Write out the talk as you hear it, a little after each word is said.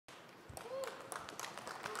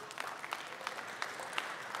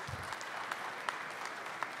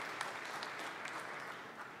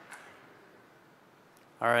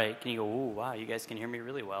All right, can you go, ooh, wow, you guys can hear me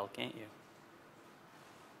really well, can't you?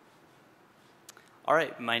 All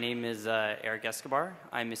right, my name is Eric Escobar.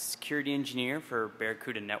 I'm a security engineer for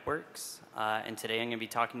Barracuda Networks, and today I'm going to be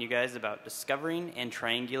talking to you guys about discovering and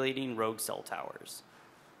triangulating rogue cell towers.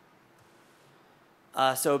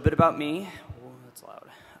 So a bit about me. Oh, that's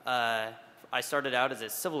loud. I started out as a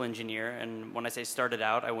civil engineer, and when I say started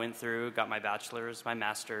out, I went through, got my bachelor's, my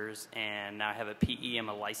master's, and now I have a PE. I'm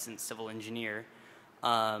a licensed civil engineer.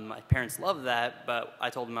 My parents loved that, but I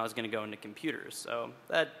told them I was going to go into computers, so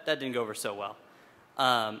that didn't go over so well.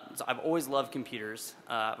 So I've always loved computers.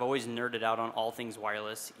 I've always nerded out on all things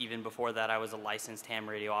wireless. Even before that, I was a licensed ham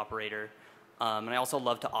radio operator. And I also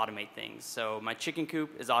love to automate things. So my chicken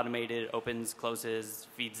coop is automated, opens, closes,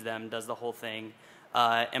 feeds them, does the whole thing.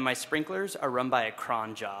 And my sprinklers are run by a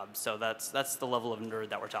cron job. So that's the level of nerd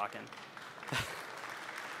that we're talking.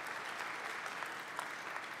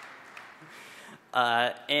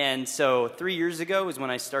 And so 3 years ago was when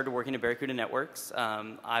I started working at Barracuda Networks.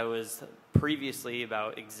 I was previously,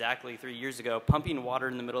 about exactly 3 years ago, pumping water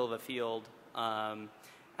in the middle of a field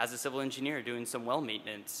as a civil engineer doing some well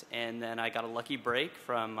maintenance. And then I got a lucky break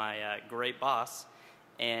from my great boss.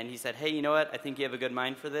 And he said, hey, you know what? I think you have a good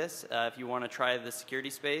mind for this. If you want to try the security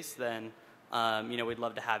space, then we'd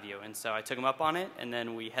love to have you. And so I took him up on it, and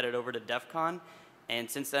then we headed over to DEF CON. And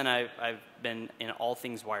since then, I've been in all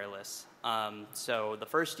things wireless. So the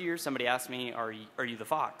first year, somebody asked me, are you the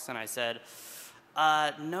Fox? And I said,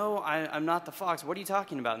 no, I'm not the Fox. What are you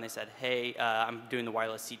talking about? And they said, hey, I'm doing the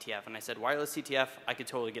Wireless CTF. And I said, Wireless CTF, I could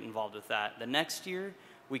totally get involved with that. The next year,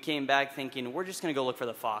 we came back thinking, we're just going to go look for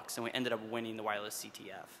the Fox. And we ended up winning the Wireless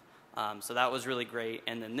CTF. So that was really great.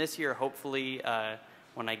 And then this year, hopefully,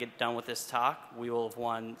 when I get done with this talk, we will have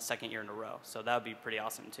won second year in a row. So that would be pretty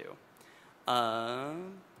awesome, too.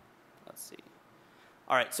 Let's see.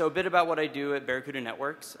 All right, so a bit about what I do at Barracuda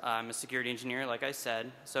Networks. I'm a security engineer, like I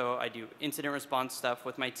said. So I do incident response stuff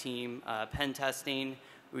with my team, pen testing.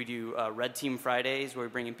 We do Red Team Fridays, where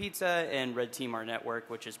we bring in pizza and red team our network,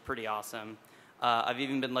 which is pretty awesome. I've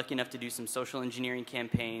even been lucky enough to do some social engineering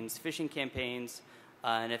campaigns, phishing campaigns,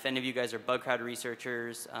 and if any of you guys are bug crowd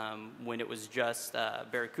researchers, when it was just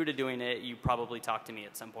Barracuda doing it, you probably talked to me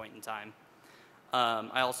at some point in time.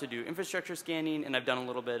 I also do infrastructure scanning, and I've done a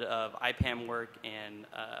little bit of IPAM work and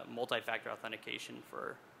multi-factor authentication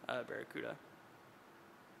for Barracuda.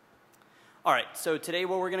 All right, so today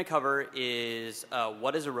what we're going to cover is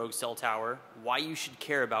what is a rogue cell tower, why you should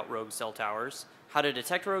care about rogue cell towers, how to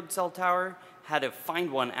detect a rogue cell tower, how to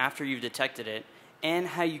find one after you've detected it, and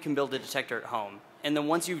how you can build a detector at home. And then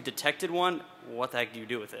once you've detected one, what the heck do you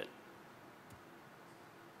do with it?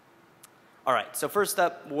 All right, so first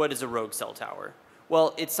up, what is a rogue cell tower?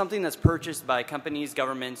 Well, it's something that's purchased by companies,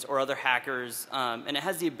 governments, or other hackers, and it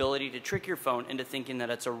has the ability to trick your phone into thinking that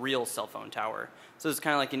it's a real cell phone tower. So it's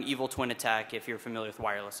kind of like an evil twin attack if you're familiar with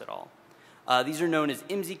wireless at all. These are known as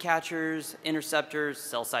IMSI catchers, interceptors,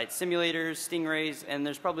 cell site simulators, stingrays, and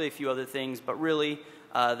there's probably a few other things, but really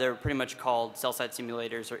they're pretty much called cell site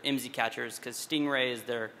simulators or IMSI catchers because stingray is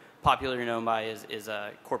they're popularly known by is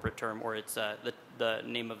a corporate term, or it's the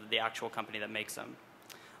name of the actual company that makes them.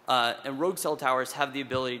 And rogue cell towers have the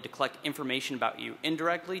ability to collect information about you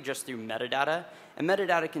indirectly just through metadata. And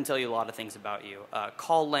metadata can tell you a lot of things about you.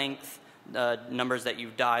 Call length, numbers that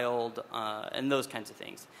you've dialed, and those kinds of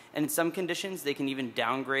things. And in some conditions, they can even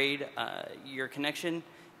downgrade your connection.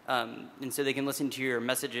 And so they can listen to your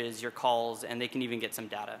messages, your calls, and they can even get some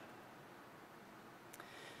data.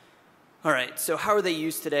 All right, so how are they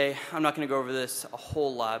used today? I'm not going to go over this a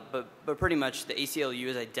whole lot, but pretty much the ACLU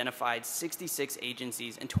has identified 66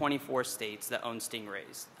 agencies in 24 states that own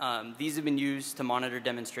stingrays. These have been used to monitor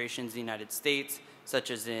demonstrations in the United States,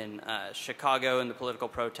 such as in Chicago in the political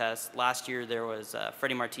protests. Last year there was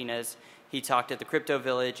Freddie Martinez. He talked at the Crypto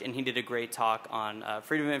Village, and he did a great talk on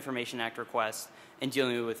Freedom of Information Act requests and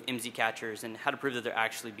dealing with IMSI catchers and how to prove that they're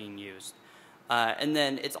actually being used. And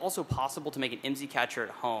then it's also possible to make an IMSI catcher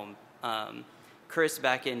at home. Chris,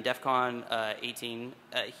 back in DEF CON 18,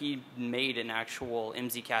 he made an actual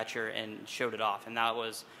IMSI catcher and showed it off, and that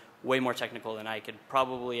was way more technical than I could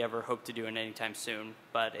probably ever hope to do in any time soon.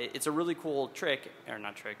 But it's a really cool trick, or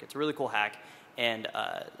not trick, it's a really cool hack, and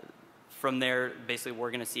from there, basically, we're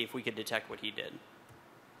going to see if we could detect what he did.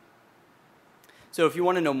 So if you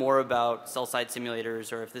want to know more about cell site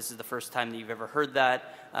simulators, or if this is the first time that you've ever heard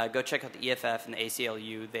that, go check out the EFF and the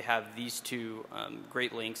ACLU. They have these two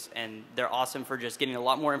great links, and they're awesome for just getting a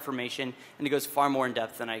lot more information, and it goes far more in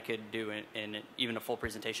depth than I could do in even a full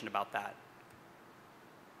presentation about that.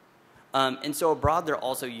 And so abroad, they're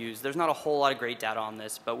also used. There's not a whole lot of great data on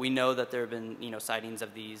this, but we know that there have been sightings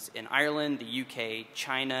of these in Ireland, the UK,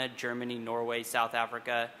 China, Germany, Norway, South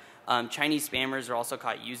Africa. Chinese spammers are also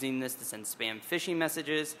caught using this to send spam phishing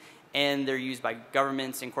messages, and they're used by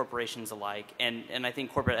governments and corporations alike. And I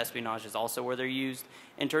think corporate espionage is also where they're used.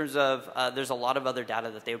 In terms of, there's a lot of other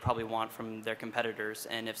data that they would probably want from their competitors,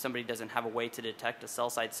 and if somebody doesn't have a way to detect a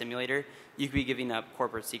cell-side simulator, you could be giving up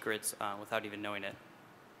corporate secrets without even knowing it.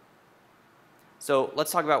 So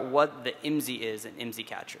let's talk about what the IMSI is, an IMSI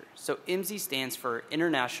catcher. So IMSI stands for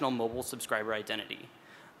International Mobile Subscriber Identity.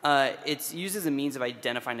 It's used as a means of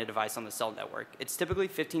identifying a device on the cell network. It's typically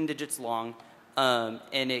 15 digits long,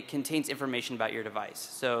 and it contains information about your device.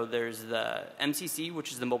 So there's the MCC,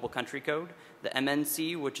 which is the mobile country code, the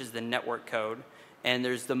MNC, which is the network code, and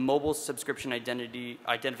there's the mobile subscription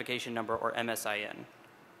identification number, or MSIN.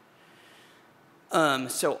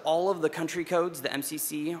 So all of the country codes, the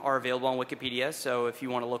MCC, are available on Wikipedia. So if you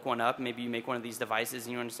want to look one up, maybe you make one of these devices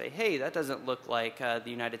and you want to say, hey, that doesn't look like the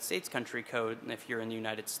United States country code. And if you're in the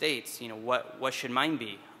United States, what should mine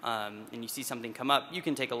be? And you see something come up, you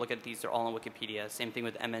can take a look at these. They're all on Wikipedia. Same thing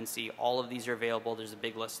with MNC. All of these are available. There's a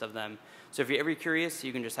big list of them. So if you're ever curious,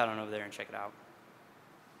 you can just head on over there and check it out.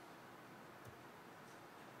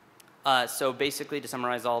 So basically, to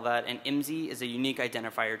summarize all that, an IMSI is a unique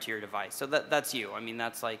identifier to your device. So that's you. I mean,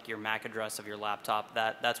 that's like your MAC address of your laptop.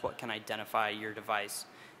 That's what can identify your device.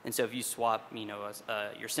 And so if you swap,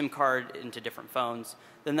 your SIM card into different phones,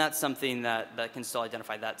 then that's something that can still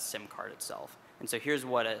identify that SIM card itself. And so here's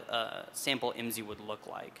what a sample IMSI would look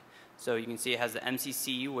like. So you can see it has the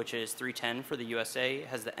MCC, which is 310 for the USA. It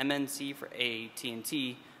has the MNC for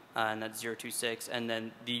AT&T, and that's 026, and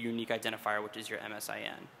then the unique identifier, which is your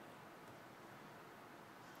MSIN.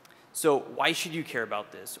 So why should you care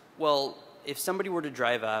about this? Well, if somebody were to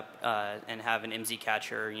drive up and have an IMSI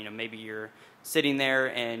catcher, maybe you're sitting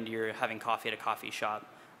there and you're having coffee at a coffee shop,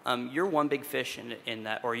 you're one big fish in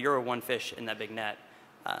that, or you're one fish in that big net.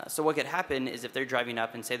 So what could happen is if they're driving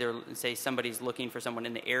up and say somebody's looking for someone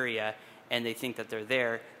in the area and they think that they're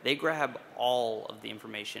there, they grab all of the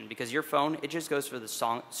information because your phone, it just goes for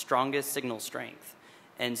the strongest signal strength.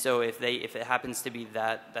 And so if it happens to be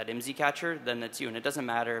that IMSI catcher, then that's you. And it doesn't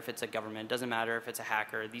matter if it's a government, it doesn't matter if it's a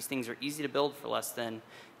hacker. These things are easy to build for less than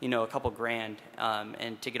a couple grand.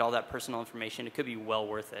 And to get all that personal information, it could be well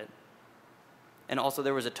worth it. And also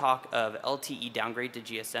there was a talk of LTE downgrade to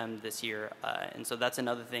GSM this year. And so that's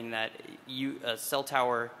another thing that a cell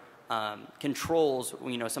tower controls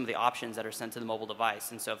some of the options that are sent to the mobile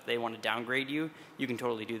device. And so if they want to downgrade you, you can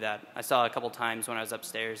totally do that. I saw a couple times when I was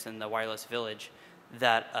upstairs in the Wireless Village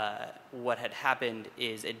that what had happened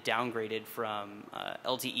is it downgraded from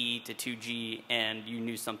LTE to 2G, and you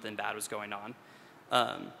knew something bad was going on.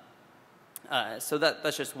 So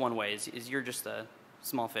that's just one way, is you're just a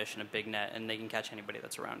small fish in a big net, and they can catch anybody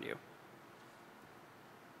that's around you.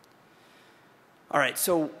 All right,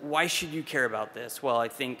 so why should you care about this? Well, I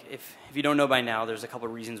think if you don't know by now, there's a couple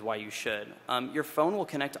of reasons why you should. Your phone will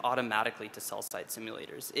connect automatically to cell site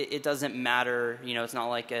simulators. It doesn't matter, it's not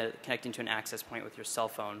like connecting to an access point with your cell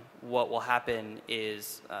phone. What will happen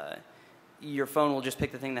is your phone will just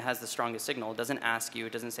pick the thing that has the strongest signal. It doesn't ask you,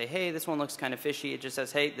 it doesn't say, hey, this one looks kind of fishy. It just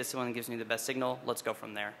says, hey, this one gives me the best signal, let's go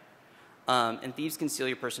from there. And thieves can steal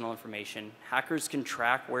your personal information. Hackers can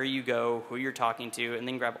track where you go, who you're talking to, and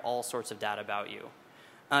then grab all sorts of data about you.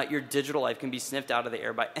 Your digital life can be sniffed out of the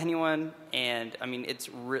air by anyone, and I mean,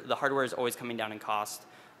 the hardware is always coming down in cost.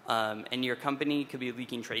 And your company could be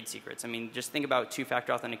leaking trade secrets. I mean, just think about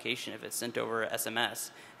two-factor authentication. If it's sent over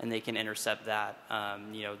SMS and they can intercept that,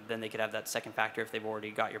 then they could have that second factor if they've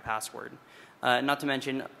already got your password. Not to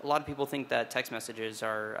mention, a lot of people think that text messages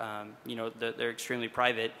are, they're extremely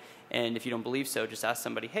private. And if you don't believe so, just ask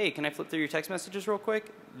somebody, hey, can I flip through your text messages real quick?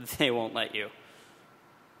 They won't let you.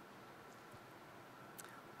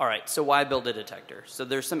 All right, so why build a detector? So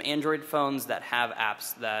there's some Android phones that have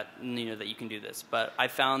apps that that you can do this, but I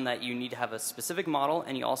found that you need to have a specific model,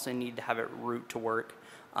 and you also need to have it root to work.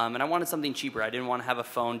 And I wanted something cheaper. I didn't want to have a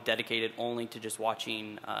phone dedicated only to just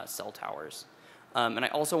watching cell towers. And I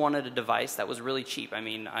also wanted a device that was really cheap. I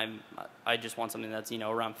mean, I just want something that's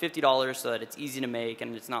around $50 so that it's easy to make,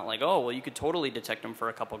 and it's not like, oh, well, you could totally detect them for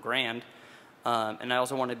a couple grand. And I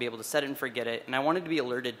also wanted to be able to set it and forget it, and I wanted to be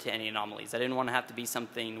alerted to any anomalies. I didn't want to have to be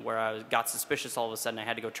something where I got suspicious all of a sudden. I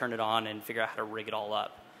had to go turn it on and figure out how to rig it all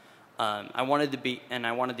up. I wanted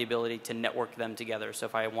the ability to network them together. So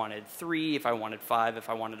if I wanted 3, if I wanted 5, if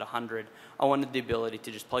I wanted 100, I wanted the ability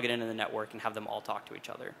to just plug it into the network and have them all talk to each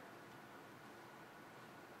other.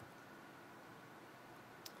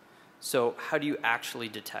 So how do you actually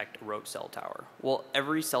detect a rogue cell tower? Well,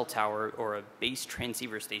 every cell tower or a base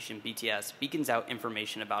transceiver station, BTS, beacons out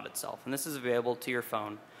information about itself. And this is available to your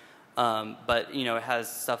phone. But you know, it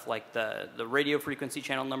has stuff like the radio frequency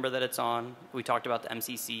channel number that it's on. We talked about the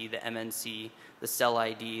MCC, the MNC, the cell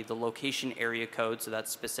ID, the location area code, so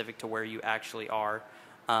that's specific to where you actually are,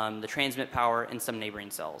 the transmit power, and some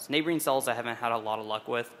neighboring cells. Neighboring cells I haven't had a lot of luck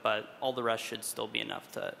with, but all the rest should still be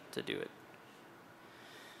enough to do it.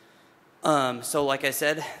 So like I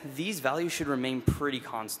said, these values should remain pretty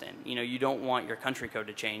constant. You know, you don't want your country code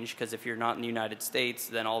to change, because if you're not in the United States,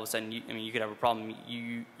 then all of a sudden, you could have a problem.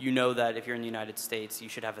 You know that if you're in the United States, you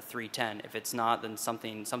should have a 310. If it's not, then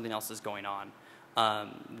something else is going on.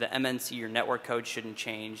 The MNC, your network code, shouldn't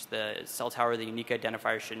change. The cell tower, the unique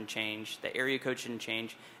identifier, shouldn't change. The area code shouldn't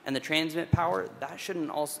change. And the transmit power, that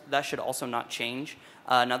should also not change.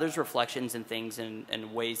 Now there's reflections and things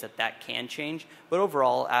and ways that can change, but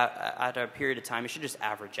overall, at a period of time, it should just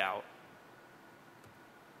average out.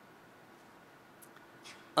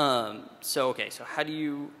 So how do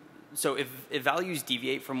you? So if values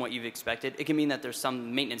deviate from what you've expected, it can mean that there's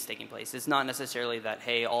some maintenance taking place. It's not necessarily that,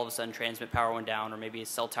 hey, all of a sudden transmit power went down, or maybe a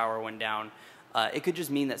cell tower went down. It could just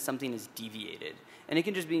mean that something is deviated. And it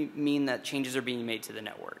can just mean that changes are being made to the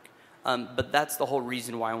network. But that's the whole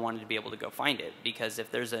reason why I wanted to be able to go find it. Because if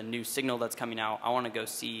there's a new signal that's coming out, I want to go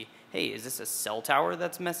see, hey, is this a cell tower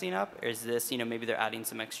that's messing up? Or is this, maybe they're adding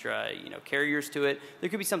some extra, carriers to it? There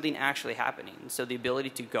could be something actually happening. So the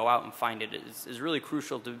ability to go out and find it is really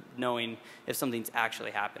crucial to knowing if something's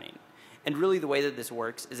actually happening. And really the way that this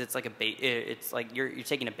works is it's like you're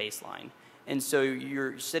taking a baseline. And so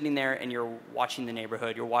you're sitting there and you're watching the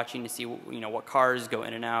neighborhood. You're watching to see, what cars go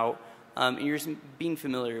in and out. And you're just being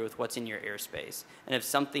familiar with what's in your airspace. And if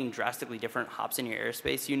something drastically different hops in your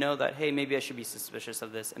airspace, you know that, hey, maybe I should be suspicious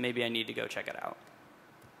of this, and maybe I need to go check it out.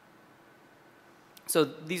 So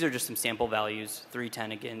these are just some sample values.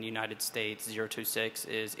 310, again, United States. 026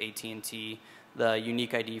 is AT&T. The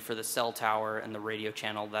unique ID for the cell tower and the radio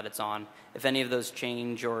channel that it's on. If any of those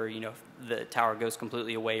change, or if the tower goes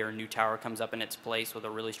completely away, or a new tower comes up in its place with a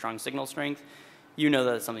really strong signal strength, you know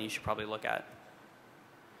that it's something you should probably look at.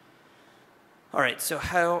 All right, so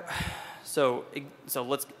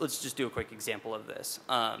let's just do a quick example of this.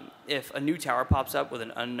 If a new tower pops up with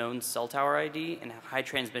an unknown cell tower ID and high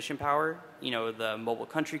transmission power, the mobile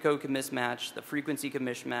country code could mismatch, the frequency could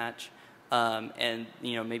mismatch, and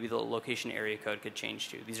maybe the location area code could change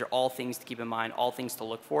too. These are all things to keep in mind, all things to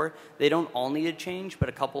look for. They don't all need to change, but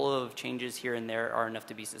a couple of changes here and there are enough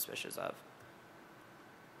to be suspicious of.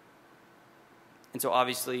 And so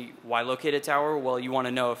obviously, why locate a tower? Well, you want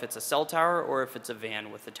to know if it's a cell tower or if it's a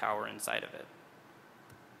van with a tower inside of it.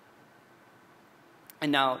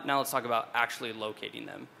 And now let's talk about actually locating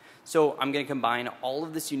them. So I'm going to combine all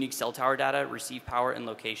of this unique cell tower data, receive power, and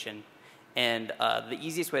location. And the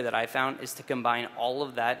easiest way that I found is to combine all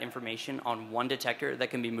of that information on one detector that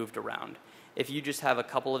can be moved around. If you just have a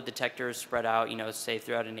couple of detectors spread out, say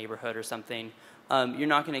throughout a neighborhood or something, you're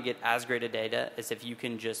not going to get as great a data as if you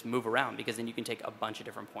can just move around, because then you can take a bunch of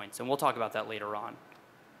different points. And we'll talk about that later on.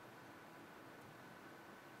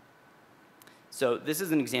 So this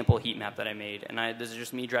is an example heat map that I made. And this is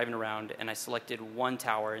just me driving around, and I selected one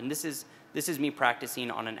tower. And this is me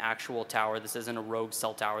practicing on an actual tower. This isn't a rogue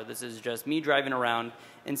cell tower. This is just me driving around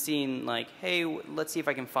and seeing, like, hey, let's see if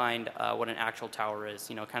I can find what an actual tower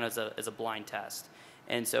is, kind of as a blind test.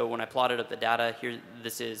 And so when I plotted up the data, here,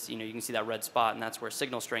 this is, you can see that red spot, and that's where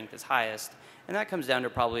signal strength is highest. And that comes down to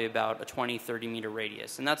probably about a 20, 30 meter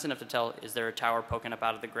radius. And that's enough to tell, is there a tower poking up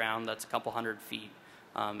out of the ground that's a couple hundred feet?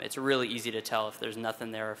 It's really easy to tell if there's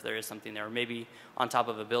nothing there, if there is something there. Or maybe on top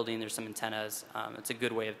of a building, there's some antennas. It's a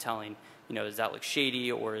good way of telling, does that look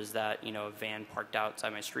shady, or is that, a van parked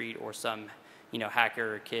outside my street, or some,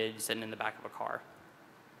 hacker or kid sitting in the back of a car.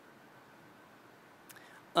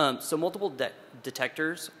 So multiple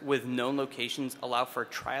detectors with known locations allow for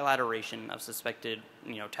trilateration of suspected,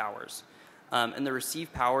 towers. And the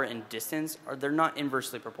receive power and distance, they're not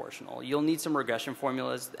inversely proportional. You'll need some regression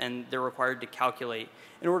formulas, and they're required to calculate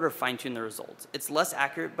in order to fine-tune the results. It's less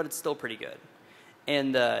accurate, but it's still pretty good.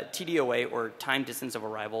 And the TDOA, or time distance of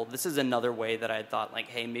arrival, this is another way that I thought, like,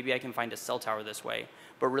 hey, maybe I can find a cell tower this way.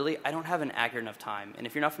 But really, I don't have an accurate enough time. And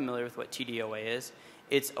if you're not familiar with what TDOA is,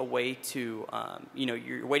 it's a way to,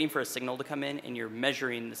 you're waiting for a signal to come in, and you're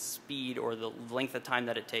measuring the speed or the length of time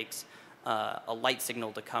that it takes a light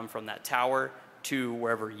signal to come from that tower to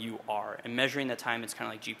wherever you are. And measuring the time, it's kind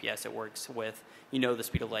of like GPS. It works with, the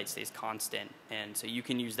speed of light stays constant. And so you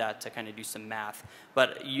can use that to kind of do some math.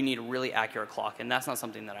 But you need a really accurate clock, and that's not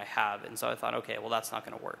something that I have. And so I thought, okay, well, that's not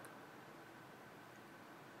going to work.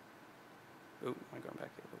 Oh, am I going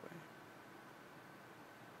back the other way?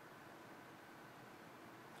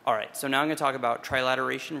 All right, so now I'm going to talk about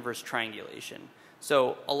trilateration versus triangulation.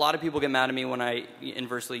 So a lot of people get mad at me when I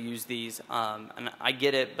inversely use these, and I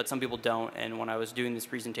get it, but some people don't. And when I was doing this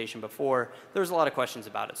presentation before, there was a lot of questions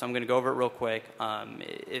about it. So I'm going to go over it real quick.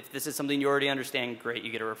 If this is something you already understand, great,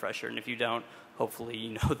 you get a refresher. And if you don't, hopefully you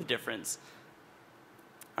know the difference.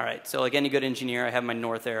 All right, so like any good engineer, I have my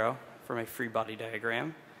north arrow for my free body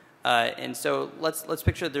diagram. And so let's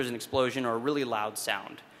picture that there's an explosion or a really loud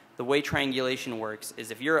sound. The way triangulation works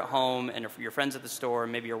is if you're at home and if your friend's at the store,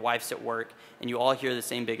 maybe your wife's at work, and you all hear the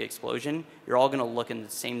same big explosion, you're all going to look in the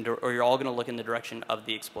same, or you're all going to look in the direction of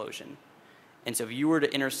the explosion. And so if you were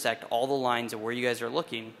to intersect all the lines of where you guys are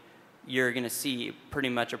looking, you're going to see pretty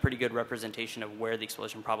much a pretty good representation of where the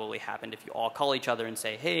explosion probably happened. If you all call each other and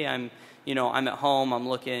say, hey, I'm at home, I'm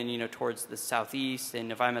looking, towards the southeast,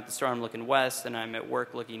 and if I'm at the store, I'm looking west, and I'm at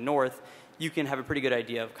work looking north, you can have a pretty good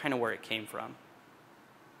idea of kind of where it came from.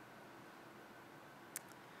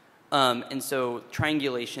 And so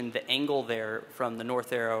triangulation, the angle there from the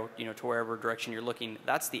north arrow, to wherever direction you're looking,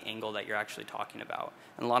 that's the angle that you're actually talking about.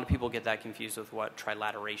 And a lot of people get that confused with what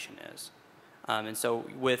trilateration is. And so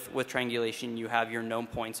with triangulation, you have your known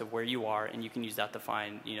points of where you are, and you can use that to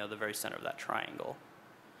find, the very center of that triangle.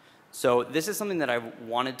 So this is something that I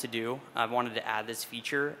wanted to do. I wanted to add this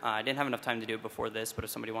feature. I didn't have enough time to do it before this, but if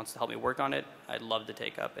somebody wants to help me work on it, I'd love to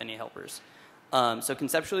take up any helpers. So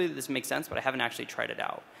conceptually, this makes sense, but I haven't actually tried it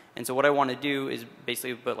out. And so what I want to do is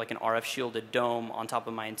basically put like an RF shielded dome on top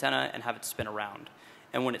of my antenna and have it spin around.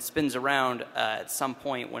 And when it spins around, at some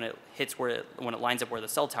point when it hits when it lines up where the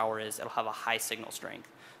cell tower is, it'll have a high signal strength.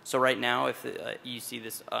 So right now, if you see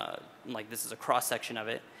this, like this is a cross section of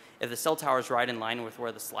it, if the cell tower is right in line with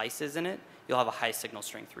where the slice is in it, you'll have a high signal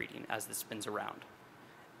strength reading as this spins around.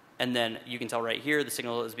 And then you can tell right here the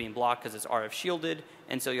signal is being blocked because it's RF shielded,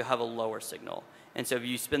 and so you'll have a lower signal. And so if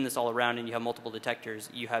you spin this all around and you have multiple detectors,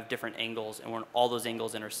 you have different angles, and when all those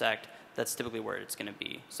angles intersect, that's typically where it's going to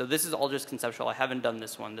be. So this is all just conceptual. I haven't done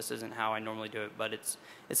this one. This isn't how I normally do it, but it's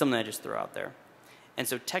something I just throw out there. And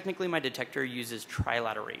so technically my detector uses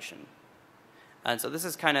trilateration. And so this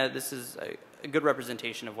is a good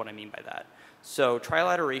representation of what I mean by that. So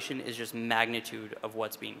trilateration is just magnitude of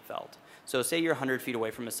what's being felt. So say you're 100 feet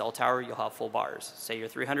away from a cell tower, you'll have full bars. Say you're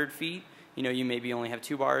 300 feet, you maybe only have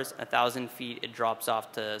 2 bars. 1,000 feet, it drops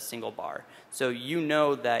off to a single bar. So you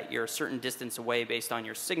know that you're a certain distance away based on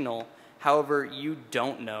your signal. However, you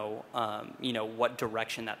don't know, what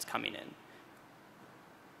direction that's coming in.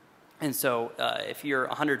 And so if you're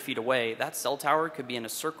 100 feet away, that cell tower could be in a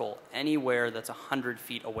circle anywhere that's 100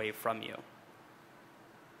 feet away from you.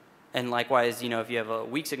 And likewise, if you have a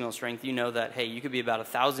weak signal strength, you know that, hey, you could be about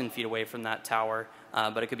 1,000 feet away from that tower,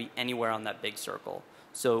 but it could be anywhere on that big circle.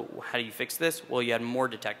 So how do you fix this? Well, you add more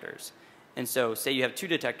detectors. And so say you have 2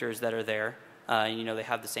 detectors that are there, they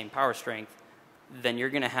have the same power strength, then you're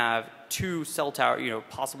going to have 2 cell towers,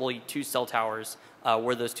 possibly 2 cell towers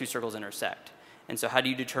where those 2 circles intersect. And so how do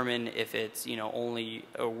you determine if it's, only,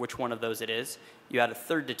 or which one of those it is? You add a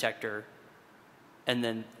 3rd detector, and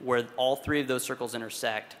then where all 3 of those circles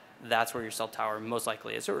intersect, that's where your cell tower most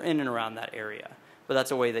likely is, or in and around that area. But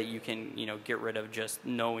that's a way that you can, get rid of just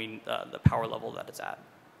knowing the power level that it's at.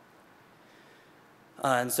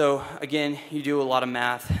 And so, again, you do a lot of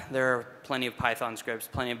math. There are plenty of Python scripts,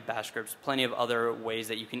 plenty of Bash scripts, plenty of other ways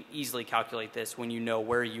that you can easily calculate this when you know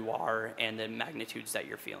where you are and the magnitudes that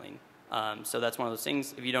you're feeling. So that's one of those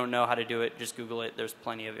things. If you don't know how to do it, just Google it. There's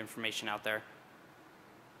plenty of information out there.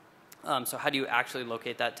 So how do you actually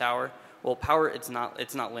locate that tower? Well, power, it's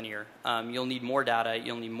not linear. You'll need more data,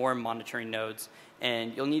 you'll need more monitoring nodes,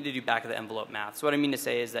 and you'll need to do back of the envelope math. So what I mean to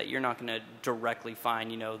say is that you're not going to directly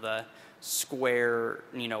find, the square,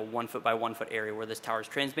 1 foot by 1 foot area where this tower is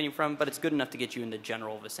transmitting from, but it's good enough to get you in the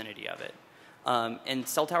general vicinity of it. And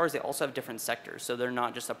cell towers, they also have different sectors, so they're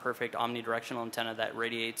not just a perfect omnidirectional antenna that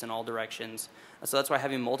radiates in all directions. So that's why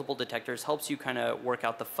having multiple detectors helps you kind of work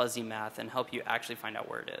out the fuzzy math and help you actually find out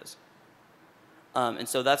where it is. And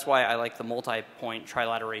so that's why I like the multi-point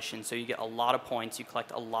trilateration. So you get a lot of points, you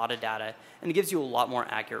collect a lot of data, and it gives you a lot more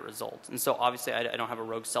accurate results. And so obviously I don't have a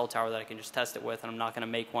rogue cell tower that I can just test it with, and I'm not going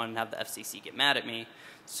to make one and have the FCC get mad at me.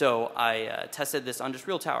 So I tested this on just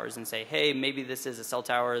real towers and say, hey, maybe this is a cell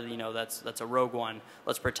tower, that's a rogue one.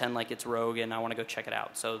 Let's pretend like it's rogue, and I want to go check it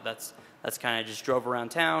out. So that's kind of just drove around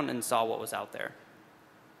town and saw what was out there.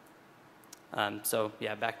 So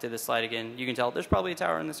yeah, back to this slide again. You can tell there's probably a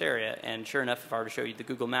tower in this area, and sure enough, if I were to show you the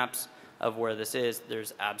Google Maps of where this is,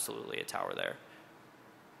 there's absolutely a tower there.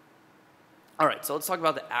 All right, so let's talk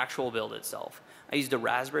about the actual build itself. I used a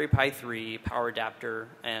Raspberry Pi 3 power adapter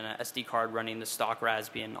and an SD card running the stock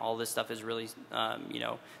Raspbian. All this stuff is really,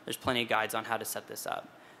 there's plenty of guides on how to set this up.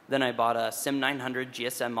 Then I bought a SIM900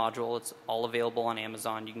 GSM module. It's all available on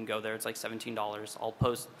Amazon. You can go there. It's like $17. I'll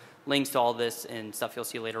post links to all this and stuff you'll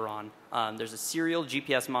see later on. There's a serial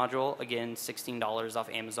GPS module, again, $16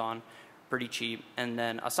 off Amazon, pretty cheap. And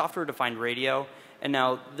then a software-defined radio. And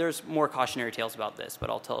now there's more cautionary tales about this,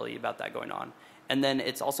 but I'll tell you about that going on. And then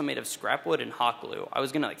it's also made of scrap wood and hot glue. I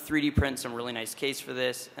was gonna like 3D print some really nice case for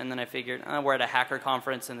this, and then I figured, we're at a hacker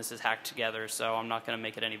conference and this is hacked together, so I'm not gonna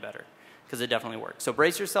make it any better, because it definitely works. So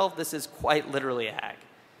brace yourself, this is quite literally a hack.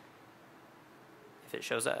 If it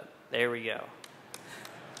shows up, there we go.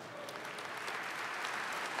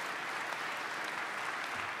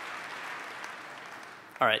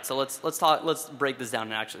 All right, so let's break this down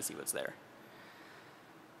and actually see what's there.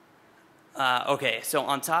 Okay, so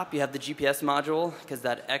on top you have the GPS module, because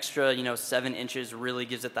that extra 7 inches really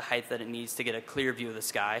gives it the height that it needs to get a clear view of the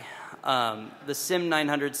sky. The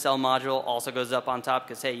SIM900 cell module also goes up on top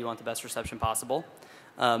because, hey, you want the best reception possible.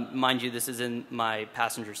 Mind you, this is in my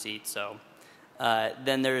passenger seat, so.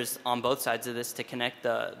 Then there's, on both sides of this, to connect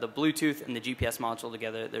the Bluetooth and the GPS module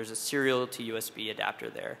together, there's a serial to USB adapter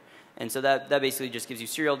there. And so that basically just gives you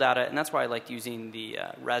serial data, and that's why I liked using the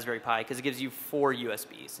Raspberry Pi, because it gives you 4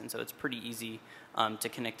 USBs, and so it's pretty easy to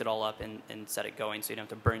connect it all up and set it going, so you don't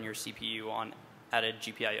have to burn your CPU on at a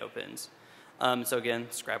GPI opens. So again,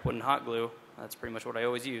 scrap wood and hot glue, that's pretty much what I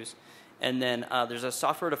always use. And then there's a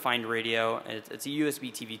software-defined radio. It's a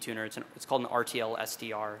USB TV tuner. It's called an RTL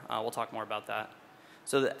SDR. We'll talk more about that.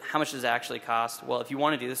 So how much does it actually cost? Well, if you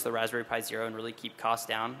want to do this, the Raspberry Pi Zero, and really keep costs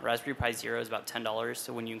down, Raspberry Pi Zero is about $10.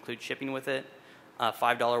 So when you include shipping with it,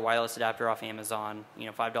 $5 wireless adapter off Amazon,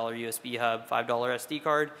 $5 USB hub, $5 SD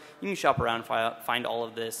card, you can shop around, find all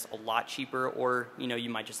of this a lot cheaper, or you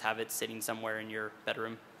might just have it sitting somewhere in your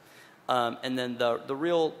bedroom. And then the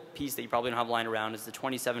real piece that you probably don't have lying around is the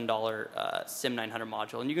 $27 SIM900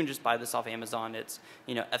 module, and you can just buy this off Amazon. It's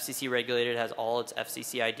FCC regulated, has all its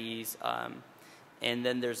FCC IDs. And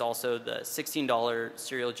then there's also the $16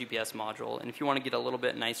 serial GPS module. And if you want to get a little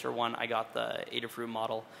bit nicer one, I got the Adafruit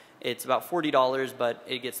model. It's about $40, but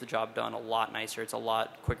it gets the job done a lot nicer. It's a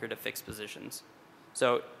lot quicker to fix positions.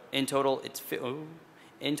 So in total, it's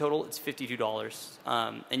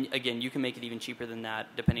 $52. And again, you can make it even cheaper than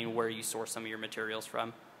that, depending on where you source some of your materials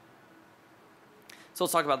from. So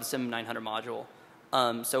let's talk about the SIM900 module.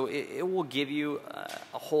 So it will give you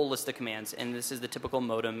a whole list of commands, and this is the typical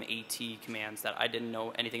modem AT commands that I didn't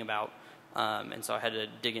know anything about, and so I had to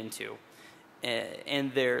dig into.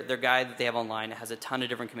 And their guide that they have online has a ton of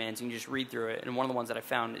different commands. You can just read through it, and one of the ones that I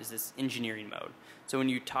found is this engineering mode. So when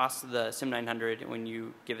you toss the SIM900, when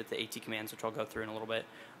you give it the AT commands, which I'll go through in a little bit,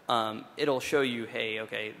 it'll show you, hey,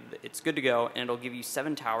 okay, it's good to go, and it'll give you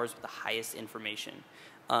 7 towers with the highest information.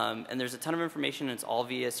 And there's a ton of information, and it's all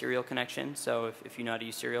via serial connection. So if you know how to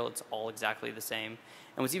use serial, it's all exactly the same.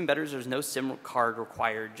 And what's even better is there's no SIM card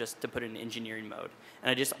required just to put it in engineering mode. And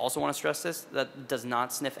I just also want to stress this, that does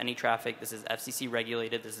not sniff any traffic. This is FCC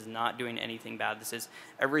regulated. This is not doing anything bad. This is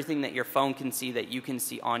everything that your phone can see that you can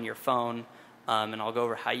see on your phone. And I'll go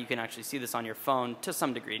over how you can actually see this on your phone to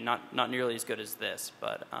some degree. Not nearly as good as this,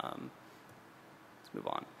 but let's move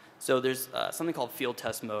on. So there's something called field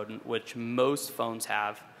test mode, which most phones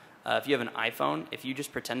have. If you have an iPhone, if you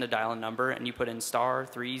just pretend to dial a number and you put in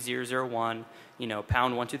 *3001,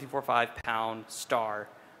 #12345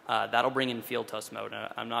 *, that'll bring in field test mode.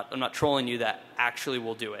 I'm not trolling you. That actually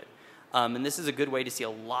will do it. And this is a good way to see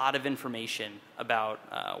a lot of information about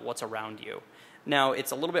what's around you. Now,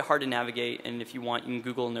 it's a little bit hard to navigate, and if you want, you can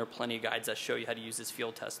Google, and there are plenty of guides that show you how to use this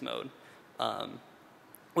field test mode.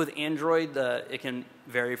 With Android, it can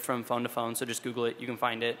vary from phone to phone, so just Google it. You can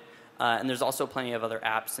find it. And there's also plenty of other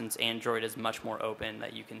apps, since Android is much more open,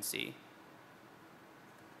 that you can see.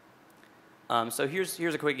 So here's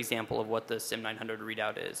a quick example of what the SIM900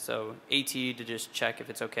 readout is. So AT to just check if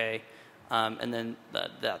it's okay, and then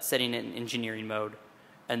that's setting it in engineering mode.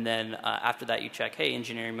 And then after that, you check, hey,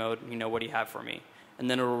 engineering mode, what do you have for me? And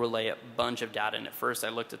then it'll relay a bunch of data. And at first, I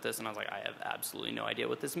looked at this and I was like, I have absolutely no idea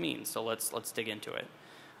what this means. So let's dig into it.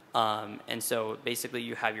 And so basically,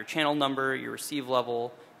 you have your channel number, your receive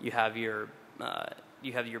level, you have your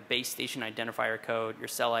base station identifier code, your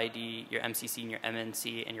cell ID, your MCC and your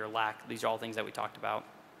MNC, and your LAC. These are all things that we talked about.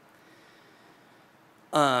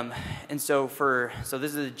 And so this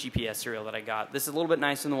is a GPS serial that I got. This is a little bit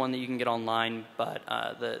nicer than the one that you can get online, but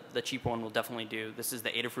the cheaper one will definitely do. This is the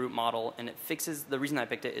Adafruit model, and it fixes, the reason I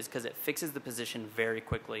picked it is because it fixes the position very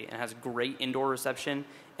quickly and has great indoor reception,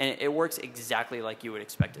 and it works exactly like you would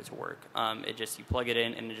expect it to work. You plug it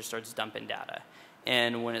in and it just starts dumping data.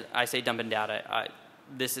 And when I say dumping data,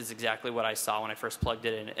 this is exactly what I saw when I first plugged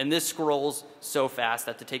it in. And this scrolls so fast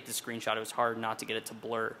that to take the screenshot, it was hard not to get it to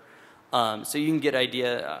blur. So you can get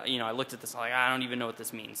idea, I looked at this, like, I don't even know what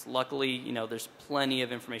this means. Luckily, there's plenty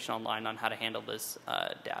of information online on how to handle this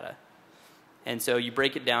data. And so you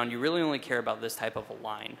break it down, you really only care about this type of a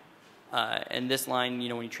line. And this line,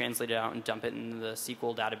 when you translate it out and dump it in the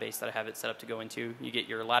SQL database that I have it set up to go into, you get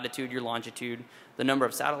your latitude, your longitude, the number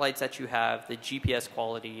of satellites that you have, the GPS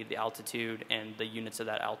quality, the altitude, and the units of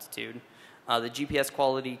that altitude. The GPS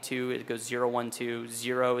quality, 2, it goes 0, 1, 2.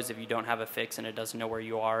 0 is if you don't have a fix and it doesn't know where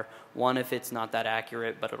you are. 1 if it's not that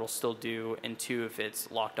accurate, but it'll still do. And 2 if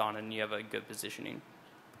it's locked on and you have a good positioning.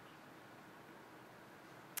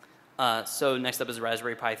 So next up is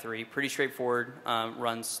Raspberry Pi 3. Pretty straightforward.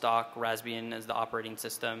 Runs stock Raspbian as the operating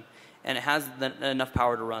system. And it has enough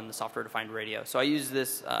power to run the software-defined radio. So I use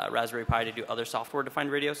this Raspberry Pi to do other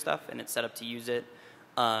software-defined radio stuff, and it's set up to use it.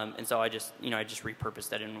 And so I just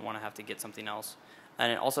repurposed it. I didn't want to have to get something else.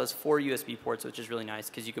 And it also has 4 USB ports, which is really nice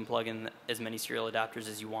because you can plug in as many serial adapters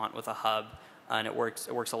as you want with a hub. And it works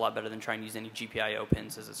a lot better than trying to use any GPIO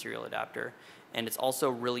pins as a serial adapter. And it's also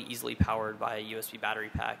really easily powered by a USB battery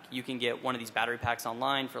pack. You can get one of these battery packs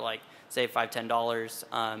online for like, say, $5,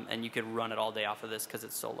 $10, and you could run it all day off of this because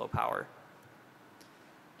it's so low power.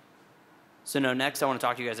 So now next I want to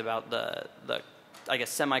talk to you guys about the I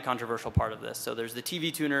guess, semi-controversial part of this. So there's the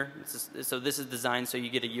TV tuner. So this is designed so you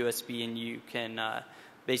get a USB and you can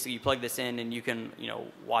basically you plug this in and you can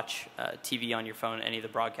watch TV on your phone, any of the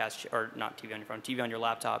broadcast, or not TV on your phone, TV on your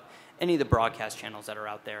laptop, any of the broadcast channels that are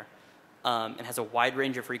out there. It has a wide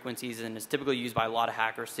range of frequencies and is typically used by a lot of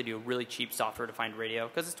hackers to do a really cheap software-defined radio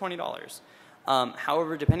because it's $20.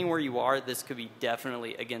 However, depending where you are, this could be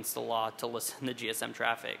definitely against the law to listen to GSM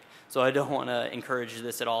traffic. So I don't want to encourage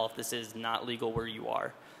this at all if this is not legal where you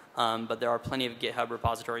are. But there are plenty of GitHub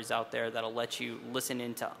repositories out there that'll let you listen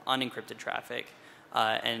into unencrypted traffic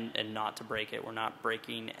and not to break it. We're not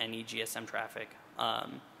breaking any GSM traffic.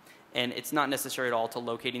 And it's not necessary at all to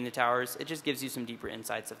locating the towers. It just gives you some deeper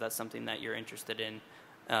insights if that's something that you're interested in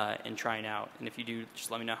trying out. And if you do,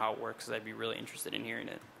 just let me know how it works because I'd be really interested in hearing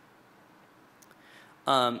it.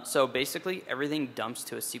 So basically, everything dumps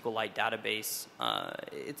to a SQLite database.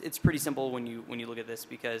 It's pretty simple when you look at this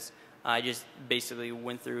because I just basically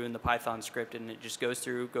went through in the Python script and it just goes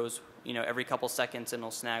every couple seconds and it'll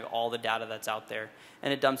snag all the data that's out there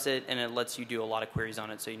and it dumps it and it lets you do a lot of queries on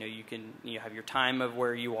it. So you have your time of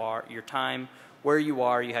where you are, you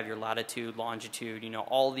have your latitude, longitude,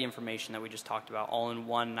 all the information that we just talked about, all in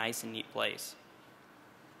one nice and neat place.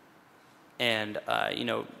 And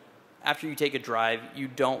after you take a drive, you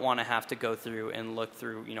don't want to have to go through and look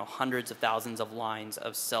through, hundreds of thousands of lines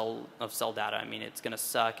of cell data. I mean, it's going to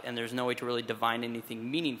suck, and there's no way to really divine anything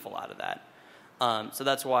meaningful out of that. So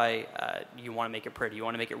that's why you want to make it pretty. You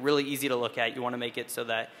want to make it really easy to look at. You want to make it so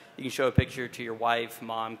that you can show a picture to your wife,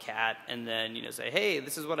 mom, cat, and then say, hey,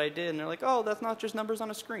 this is what I did. And they're like, oh, that's not just numbers on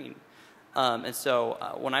a screen. And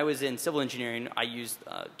so when I was in civil engineering, I used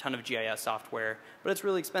a ton of GIS software, but it's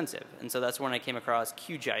really expensive. And so that's when I came across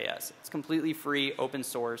QGIS. It's completely free, open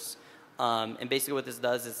source. And basically what this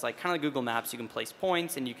does is like kind of like Google Maps. You can place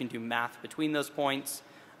points and you can do math between those points.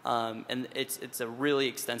 And it's a really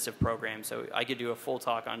extensive program. So I could do a full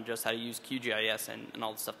talk on just how to use QGIS and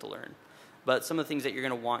all the stuff to learn. But some of the things that you're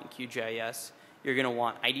going to want in QGIS, you're going to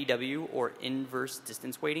want IDW or inverse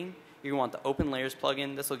distance weighting. You're going to want the Open Layers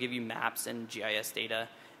plugin. This will give you maps and GIS data.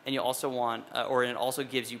 And you also want, it also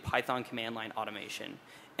gives you Python command line automation.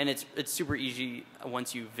 And it's super easy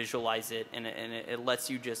once you visualize it, and it lets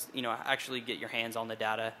you just, actually get your hands on the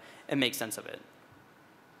data and make sense of it.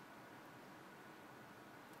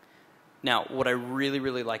 Now, what I really,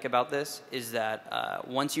 really like about this is that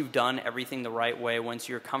once you've done everything the right way, once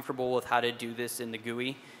you're comfortable with how to do this in the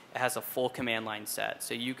GUI, it has a full command line set.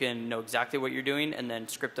 So you can know exactly what you're doing and then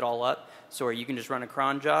script it all up. So you can just run a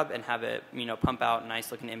cron job and have it, pump out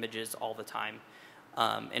nice looking images all the time.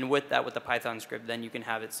 And with that, with the Python script, then you can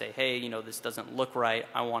have it say, hey, this doesn't look right.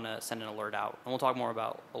 I want to send an alert out. And we'll talk more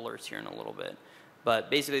about alerts here in a little bit.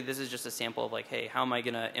 But basically, this is just a sample of like, hey, how am I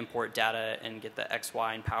going to import data and get the X,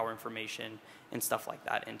 Y, and power information and stuff like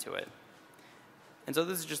that into it. And so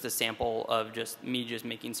this is just a sample of just me just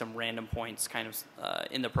making some random points kind of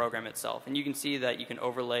in the program itself. And you can see that you can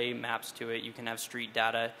overlay maps to it. You can have street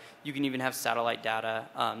data. You can even have satellite data.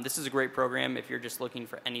 This is a great program if you're just looking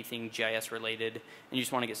for anything GIS related and you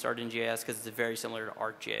just want to get started in GIS because it's very similar to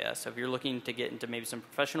ArcGIS. So if you're looking to get into maybe some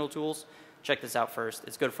professional tools, check this out first.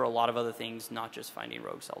 It's good for a lot of other things, not just finding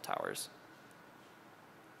rogue cell towers.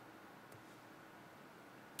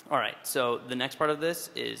 All right, so the next part of this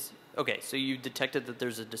is, okay, so you detected that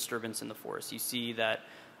there's a disturbance in the forest. You see that,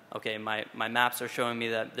 okay, my maps are showing me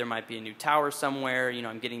that there might be a new tower somewhere. You know,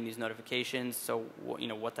 I'm getting these notifications. So, you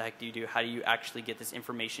know, what the heck do you do? How do you actually get this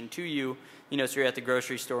information to you? You know, so you're at the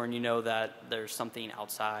grocery store and you know that there's something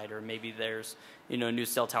outside, or maybe there's, you know, a new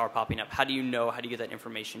cell tower popping up. How do you know? How do you get that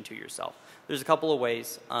information to yourself? There's a couple of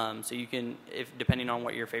ways. So you can, depending on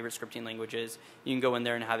what your favorite scripting language is, you can go in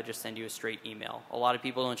there and have it just send you a straight email. A lot of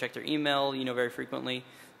people don't check their email, you know, very frequently.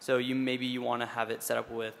 So maybe you want to have it set up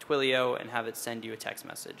with Twilio and have it send you a text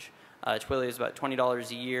message. Twilio is about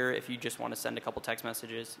 $20 a year if you just want to send a couple text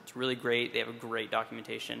messages. It's really great. They have a great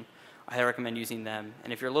documentation. I highly recommend using them.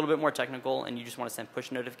 And if you're a little bit more technical and you just want to send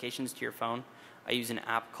push notifications to your phone, I use an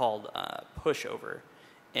app called Pushover.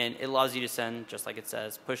 And it allows you to send, just like it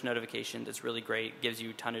says, push notifications. It's really great. Gives you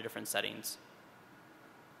a ton of different settings.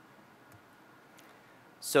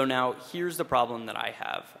 So now here's the problem that I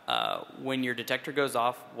have. When your detector goes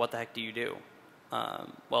off, what the heck do you do?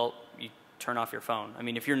 Well, you turn off your phone. I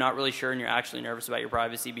mean, if you're not really sure and you're actually nervous about your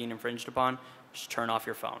privacy being infringed upon, just turn off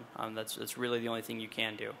your phone. That's really the only thing you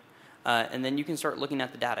can do. And then you can start looking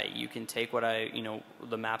at the data. You can take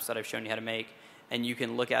the maps that I've shown you how to make, and you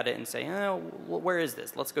can look at it and say, oh, where is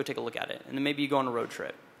this? Let's go take a look at it. And then maybe you go on a road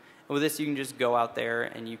trip. And with this, you can just go out there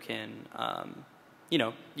and you can,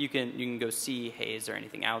 you can go see, hey, is there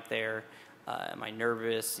anything out there? Am I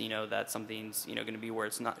nervous? You know, that something's, going to be where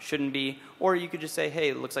it's not, shouldn't be. Or you could just say, hey,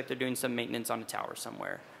 it looks like they're doing some maintenance on a tower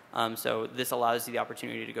somewhere. So this allows you the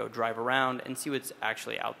opportunity to go drive around and see what's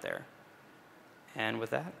actually out there. And with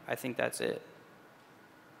that, I think that's it.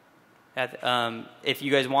 If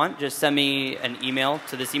you guys want, just send me an email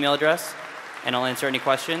to this email address, and I'll answer any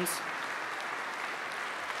questions.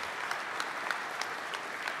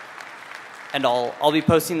 And I'll be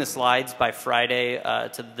posting the slides by Friday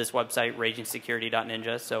to this website,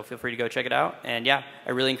 ragingsecurity.ninja, so feel free to go check it out. And yeah,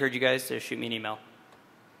 I really encourage you guys to shoot me an email.